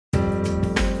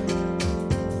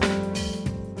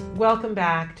Welcome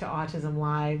back to Autism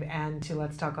Live and to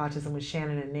Let's Talk Autism with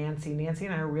Shannon and Nancy. Nancy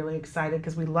and I are really excited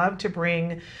because we love to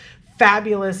bring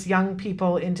fabulous young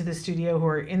people into the studio who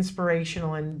are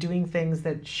inspirational and doing things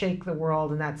that shake the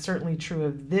world, and that's certainly true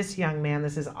of this young man.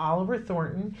 This is Oliver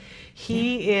Thornton.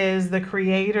 He is the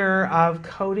creator of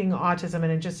Coding Autism,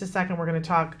 and in just a second we're going to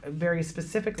talk very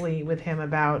specifically with him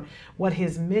about what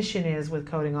his mission is with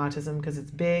Coding Autism, because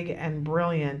it's big and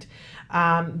brilliant.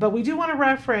 But we do want to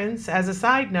reference, as a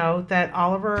side note, that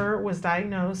Oliver was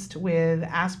diagnosed with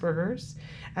Asperger's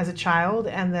as a child,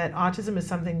 and that autism is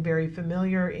something very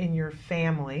familiar in your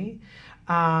family.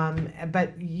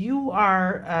 But you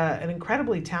are an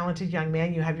incredibly talented young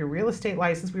man. You have your real estate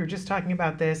license. We were just talking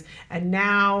about this, and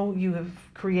now you have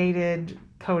created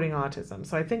Coding Autism.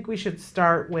 So I think we should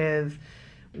start with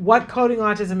what Coding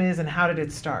Autism is and how did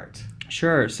it start?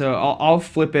 Sure. So I'll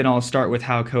flip it. I'll start with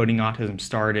how Coding Autism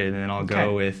started, and then I'll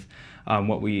go with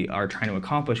what we are trying to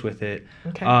accomplish with it.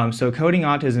 Okay. So Coding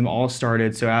Autism all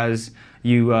started, so as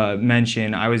you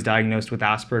mentioned, I was diagnosed with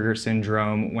Asperger's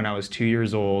syndrome when I was 2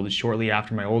 years old, shortly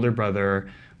after my older brother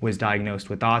was diagnosed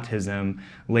with autism.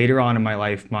 Later on in my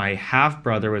life, my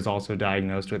half-brother was also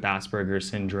diagnosed with Asperger's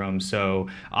syndrome, so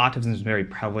autism is very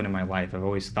prevalent in my life. I've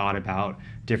always thought about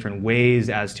different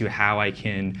ways as to how I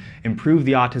can improve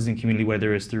the autism community,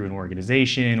 whether it's through an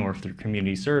organization or through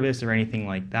community service or anything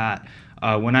like that.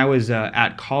 When I was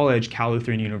at college, Cal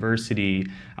Lutheran University,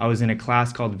 I was in a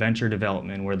class called Venture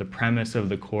Development, where the premise of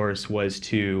the course was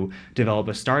to develop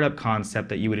a startup concept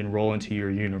that you would enroll into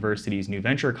your university's new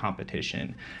venture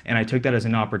competition. And I took that as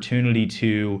an opportunity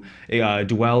to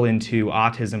dwell into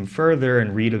autism further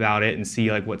and read about it and see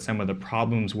what some of the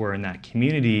problems were in that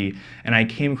community. And I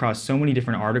came across so many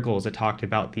different articles that talked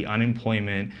about the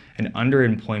unemployment and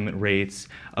underemployment rates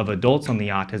of adults on the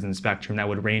autism spectrum that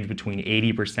would range between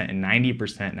 80% and 90%.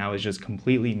 And I was just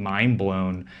completely mind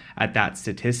blown at that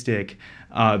statistic,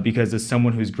 because as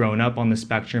someone who's grown up on the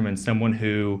spectrum and someone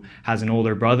who has an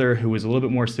older brother who was a little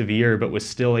bit more severe but was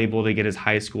still able to get his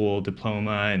high school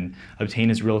diploma and obtain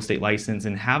his real estate license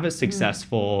and have a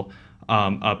successful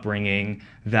upbringing,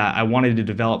 that I wanted to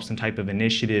develop some type of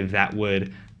initiative that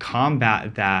would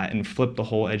combat that and flip the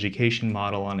whole education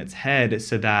model on its head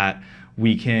so that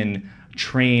we can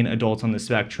train adults on the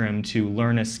spectrum to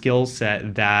learn a skill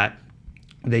set that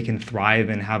they can thrive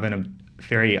and have a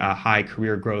very high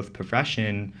career growth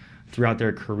profession throughout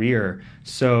their career.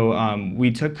 So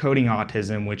we took Coding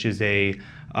Autism, which is a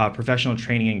professional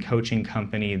training and coaching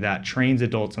company that trains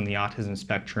adults on the autism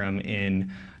spectrum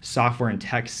in software and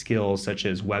tech skills such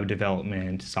as web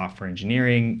development, software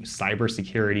engineering,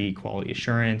 cybersecurity, quality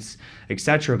assurance,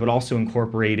 etc., but also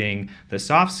incorporating the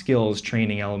soft skills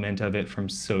training element of it, from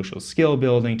social skill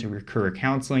building to career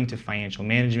counseling to financial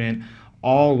management,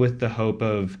 all with the hope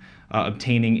of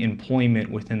obtaining employment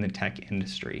within the tech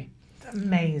industry.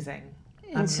 Amazing.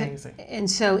 And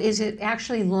so is it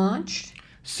actually launched?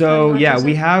 So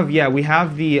we have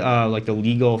the the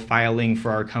legal filing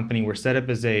for our company. We're set up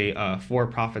as a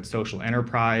for-profit social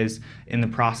enterprise in the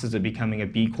process of becoming a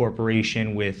B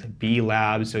corporation with B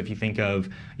Labs. So if you think of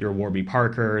your Warby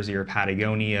Parkers, your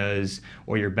Patagonias,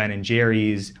 or your Ben and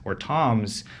Jerry's or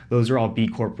Tom's, those are all B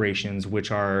corporations, which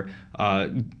are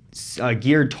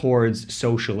geared towards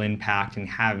social impact and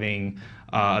having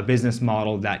a business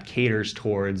model that caters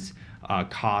towards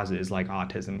causes like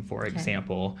autism, for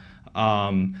example.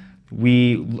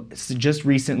 We just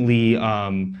recently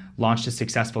launched a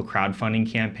successful crowdfunding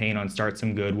campaign on Start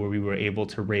Some Good, where we were able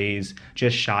to raise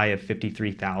just shy of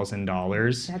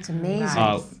 $53,000. That's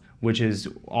amazing. Which is,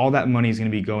 all that money is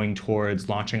going to be going towards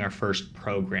launching our first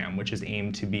program, which is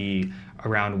aimed to be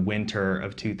around winter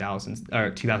of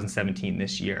 2017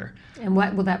 this year. And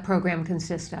what will that program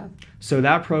consist of? So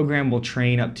that program will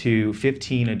train up to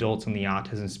 15 adults on the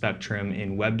autism spectrum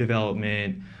in web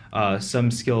development,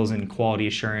 some skills in quality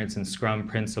assurance and Scrum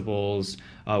principles.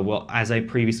 Well, as I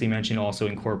previously mentioned, also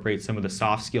incorporate some of the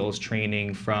soft skills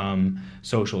training, from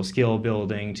social skill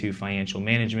building to financial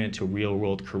management to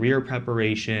real-world career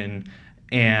preparation,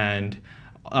 and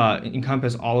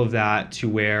encompass all of that to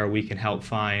where we can help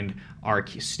find our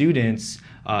students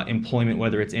employment,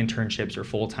 whether it's internships or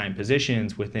full-time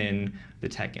positions within the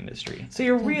tech industry. So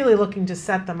you're really looking to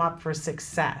set them up for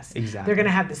success. Exactly. They're going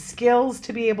to have the skills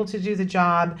to be able to do the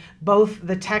job, both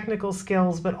the technical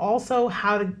skills, but also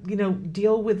how to,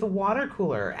 deal with the water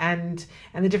cooler and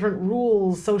the different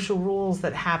rules, social rules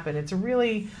that happen. It's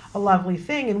really a lovely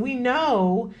thing. And we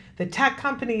know that tech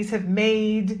companies have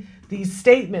made these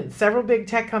statements. Several big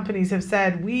tech companies have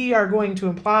said, we are going to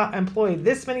employ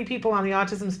this many people on the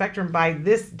autism spectrum by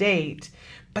this date,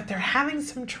 but they're having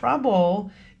some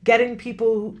trouble getting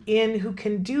people in who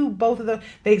can do both of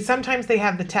those. Sometimes they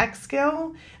have the tech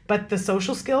skill, but the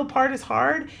social skill part is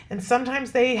hard, and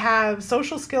sometimes they have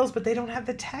social skills but they don't have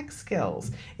the tech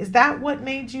skills. Is that what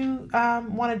made you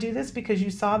want to do this, because you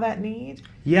saw that need?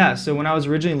 Yeah, so when I was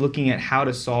originally looking at how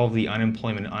to solve the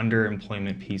unemployment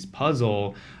underemployment piece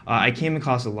puzzle, I came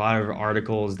across a lot of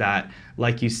articles that,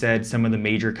 like you said, some of the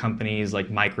major companies like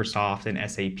Microsoft and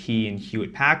SAP and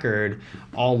Hewlett-Packard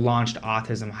all launched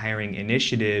autism hiring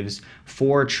initiatives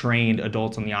for trained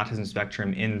adults on the autism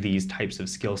spectrum in these types of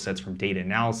skill sets, from data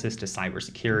analysis to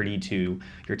cybersecurity to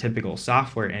your typical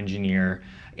software engineer,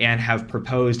 and have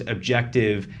proposed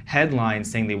objective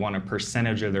headlines saying they want a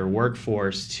percentage of their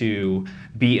workforce to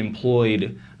be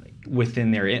employed within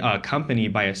their company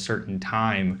by a certain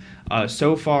time.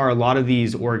 So far, a lot of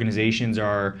these organizations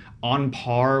are on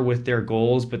par with their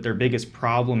goals, but their biggest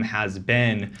problem has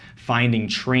been finding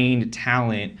trained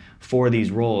talent for these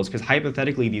roles, because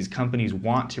hypothetically these companies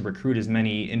want to recruit as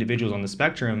many individuals on the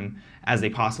spectrum as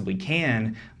they possibly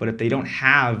can, but if they don't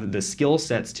have the skill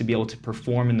sets to be able to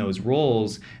perform in those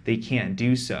roles, they can't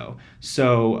do so.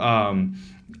 So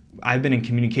I've been in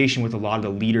communication with a lot of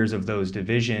the leaders of those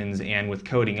divisions, and with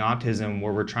Coding Autism,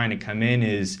 where we're trying to come in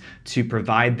is to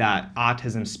provide that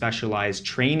autism specialized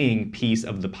training piece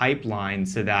of the pipeline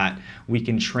so that we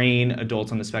can train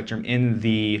adults on the spectrum in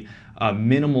the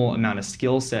minimal amount of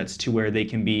skill sets to where they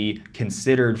can be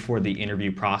considered for the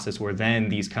interview process, where then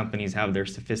these companies have their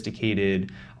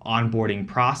sophisticated onboarding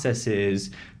processes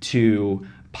to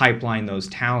pipeline those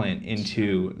talent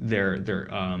into their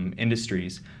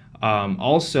industries.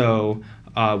 Also,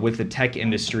 with the tech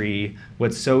industry,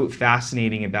 what's so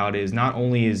fascinating about it is not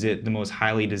only is it the most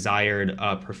highly desired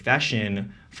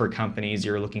profession for companies,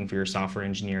 you're looking for your software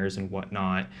engineers and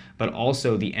whatnot, but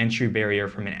also the entry barrier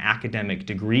from an academic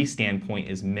degree standpoint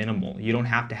is minimal. You don't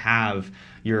have to have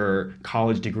your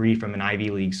college degree from an Ivy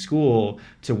League school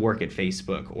to work at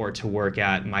Facebook or to work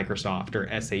at Microsoft or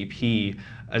SAP.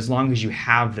 As long as you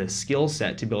have the skill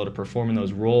set to be able to perform in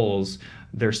those roles,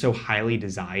 they're so highly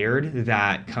desired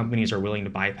that companies are willing to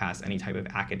bypass any type of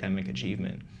academic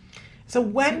achievement. So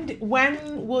when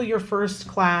will your first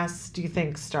class, do you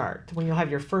think, start? When you'll have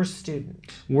your first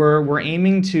student? We're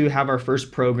aiming to have our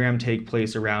first program take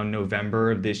place around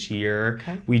November of this year.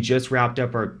 Okay. We just wrapped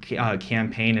up our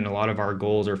campaign, and a lot of our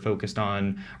goals are focused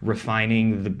on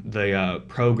refining the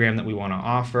program that we want to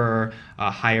offer,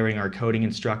 hiring our coding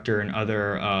instructor and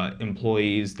other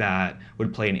employees that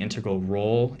would play an integral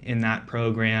role in that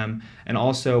program. And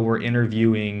also we're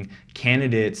interviewing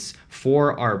candidates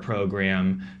for our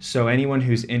program. So anyone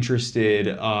who's interested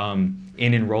in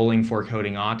enrolling for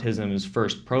Coding Autism's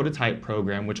first prototype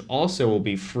program, which also will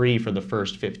be free for the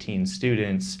first 15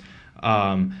 students,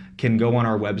 can go on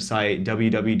our website,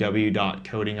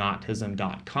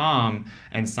 www.codingautism.com,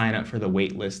 and sign up for the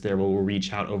wait list there, where we'll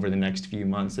reach out over the next few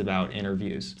months about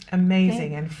interviews.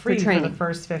 Amazing. Okay. And free for the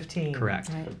first 15. Correct.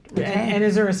 Right. Okay. And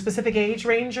is there a specific age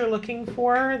range you're looking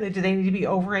for? Do they need to be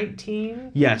over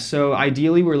 18? Yes, so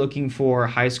ideally we're looking for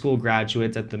high school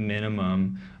graduates at the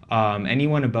minimum.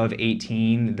 Anyone above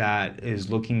 18 that is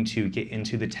looking to get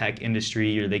into the tech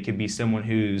industry, or they could be someone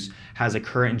who has a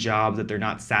current job that they're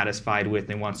not satisfied with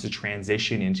and wants to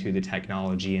transition into the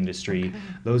technology industry. Okay.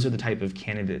 Those are the type of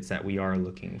candidates that we are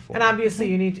looking for. And obviously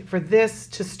you need, for this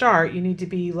to start, you need to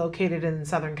be located in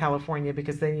Southern California,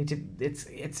 because they need to,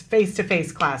 it's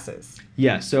face-to-face classes.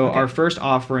 Yeah, so our first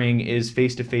offering is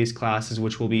face-to-face classes,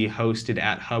 which will be hosted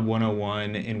at Hub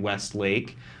 101 in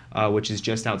Westlake. Which is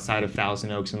just outside of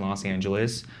Thousand Oaks in Los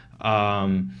Angeles.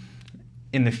 In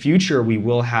the future, we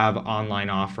will have online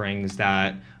offerings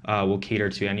that will cater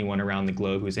to anyone around the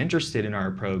globe who is interested in our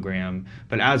program.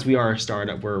 But as we are a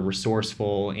startup, we're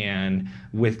resourceful, and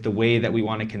with the way that we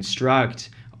want to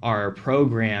construct our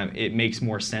program, it makes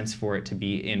more sense for it to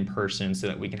be in person, so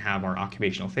that we can have our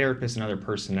occupational therapists and other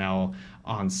personnel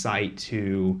on site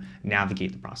to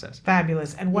navigate the process.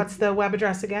 Fabulous. And what's the web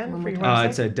address again for your website?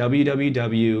 It's at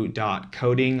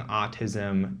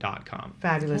www.codingautism.com.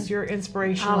 Fabulous. You're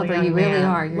inspirational. Oliver, young you really man.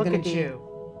 are. You're Look gonna at be you.